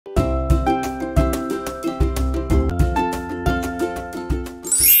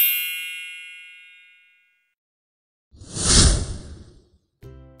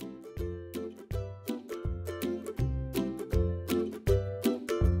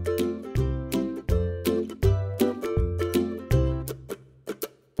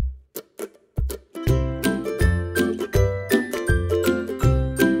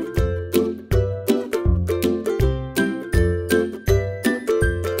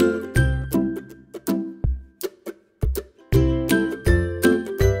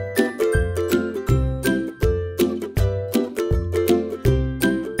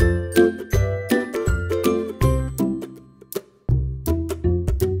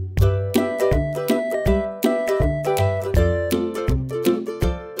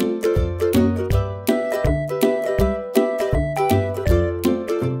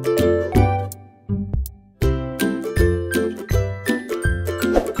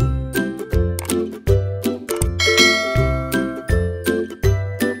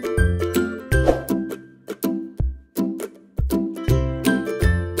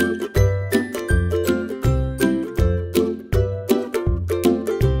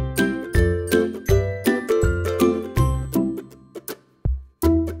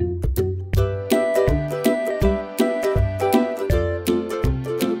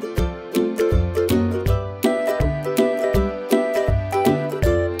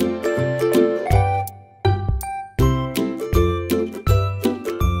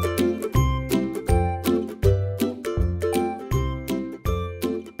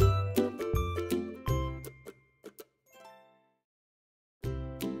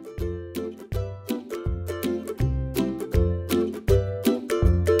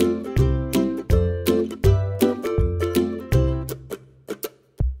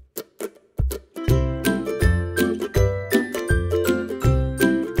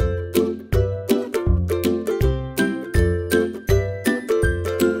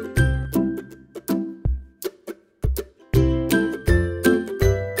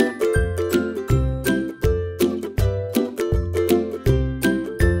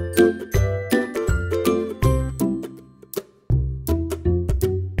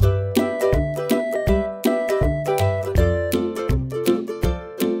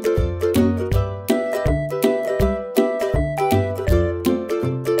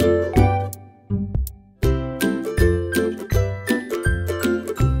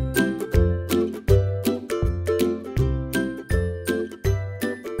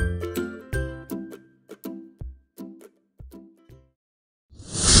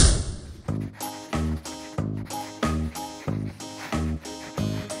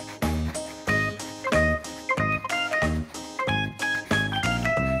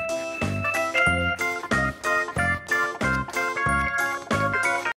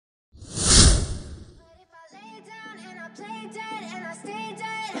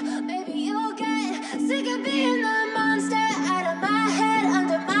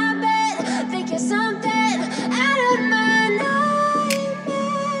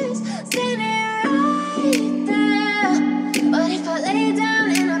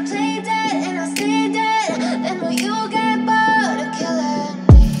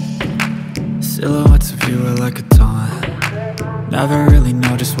Never really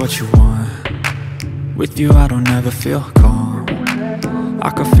know just what you want. With you I don't ever feel calm. I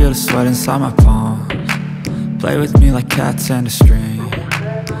can feel the sweat inside my palms. Play with me like cats and a string.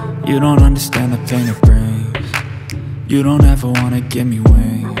 You don't understand the pain it brings. You don't ever wanna give me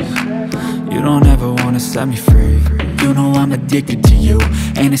wings. You don't ever wanna set me free. You know I'm addicted to you,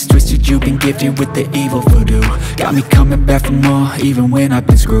 and it's twisted, you've been gifted with the evil voodoo. Got me coming back for more, even when I've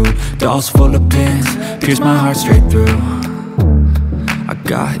been screwed. Dolls full of pins, pierce my heart straight through. I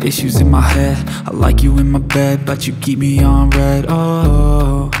got issues in my head, I like you in my bed, but you keep me on red.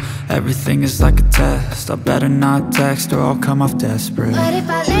 Oh, everything is like a test, I better not text or I'll come off desperate. But if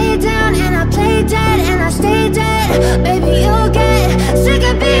I lay down and I play dead and I stay dead, baby you'll get sick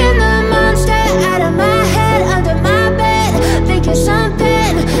of being the monster out of my head, under my bed, thinking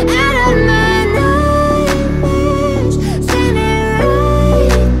something out of my nightmares, standing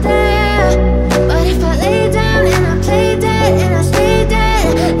right there. But if I lay down and I play dead and I stay dead,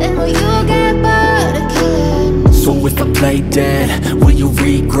 then will you get bored of killing? So if I play dead, will you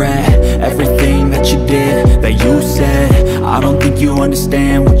regret everything that you did, that you said? I don't think you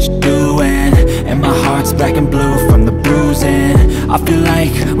understand what you're doing, and my heart's black and blue from the bruising. I feel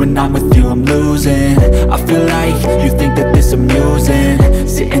like when I'm with you I'm losing. I feel like you think that this amusing,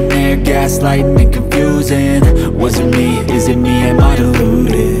 sitting there gaslighting and confusing. Was it me? Is it me? Am I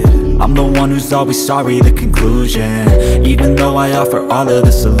deluded? I'm the one who's always sorry, the conclusion, even though I offer all of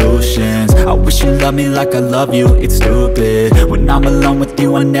the solutions. I wish you loved me like I love you, it's stupid. When I'm alone with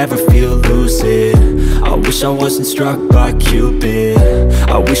you I never feel lucid. I wish I wasn't struck by Cupid.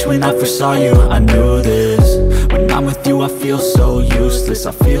 I wish when I first saw you I knew this. When I'm with you I feel so useless,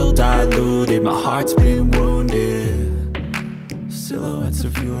 I feel diluted, my heart's been wounded. Silhouettes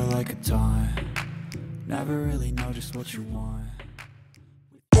of you are like a taunt, never really know just what you want.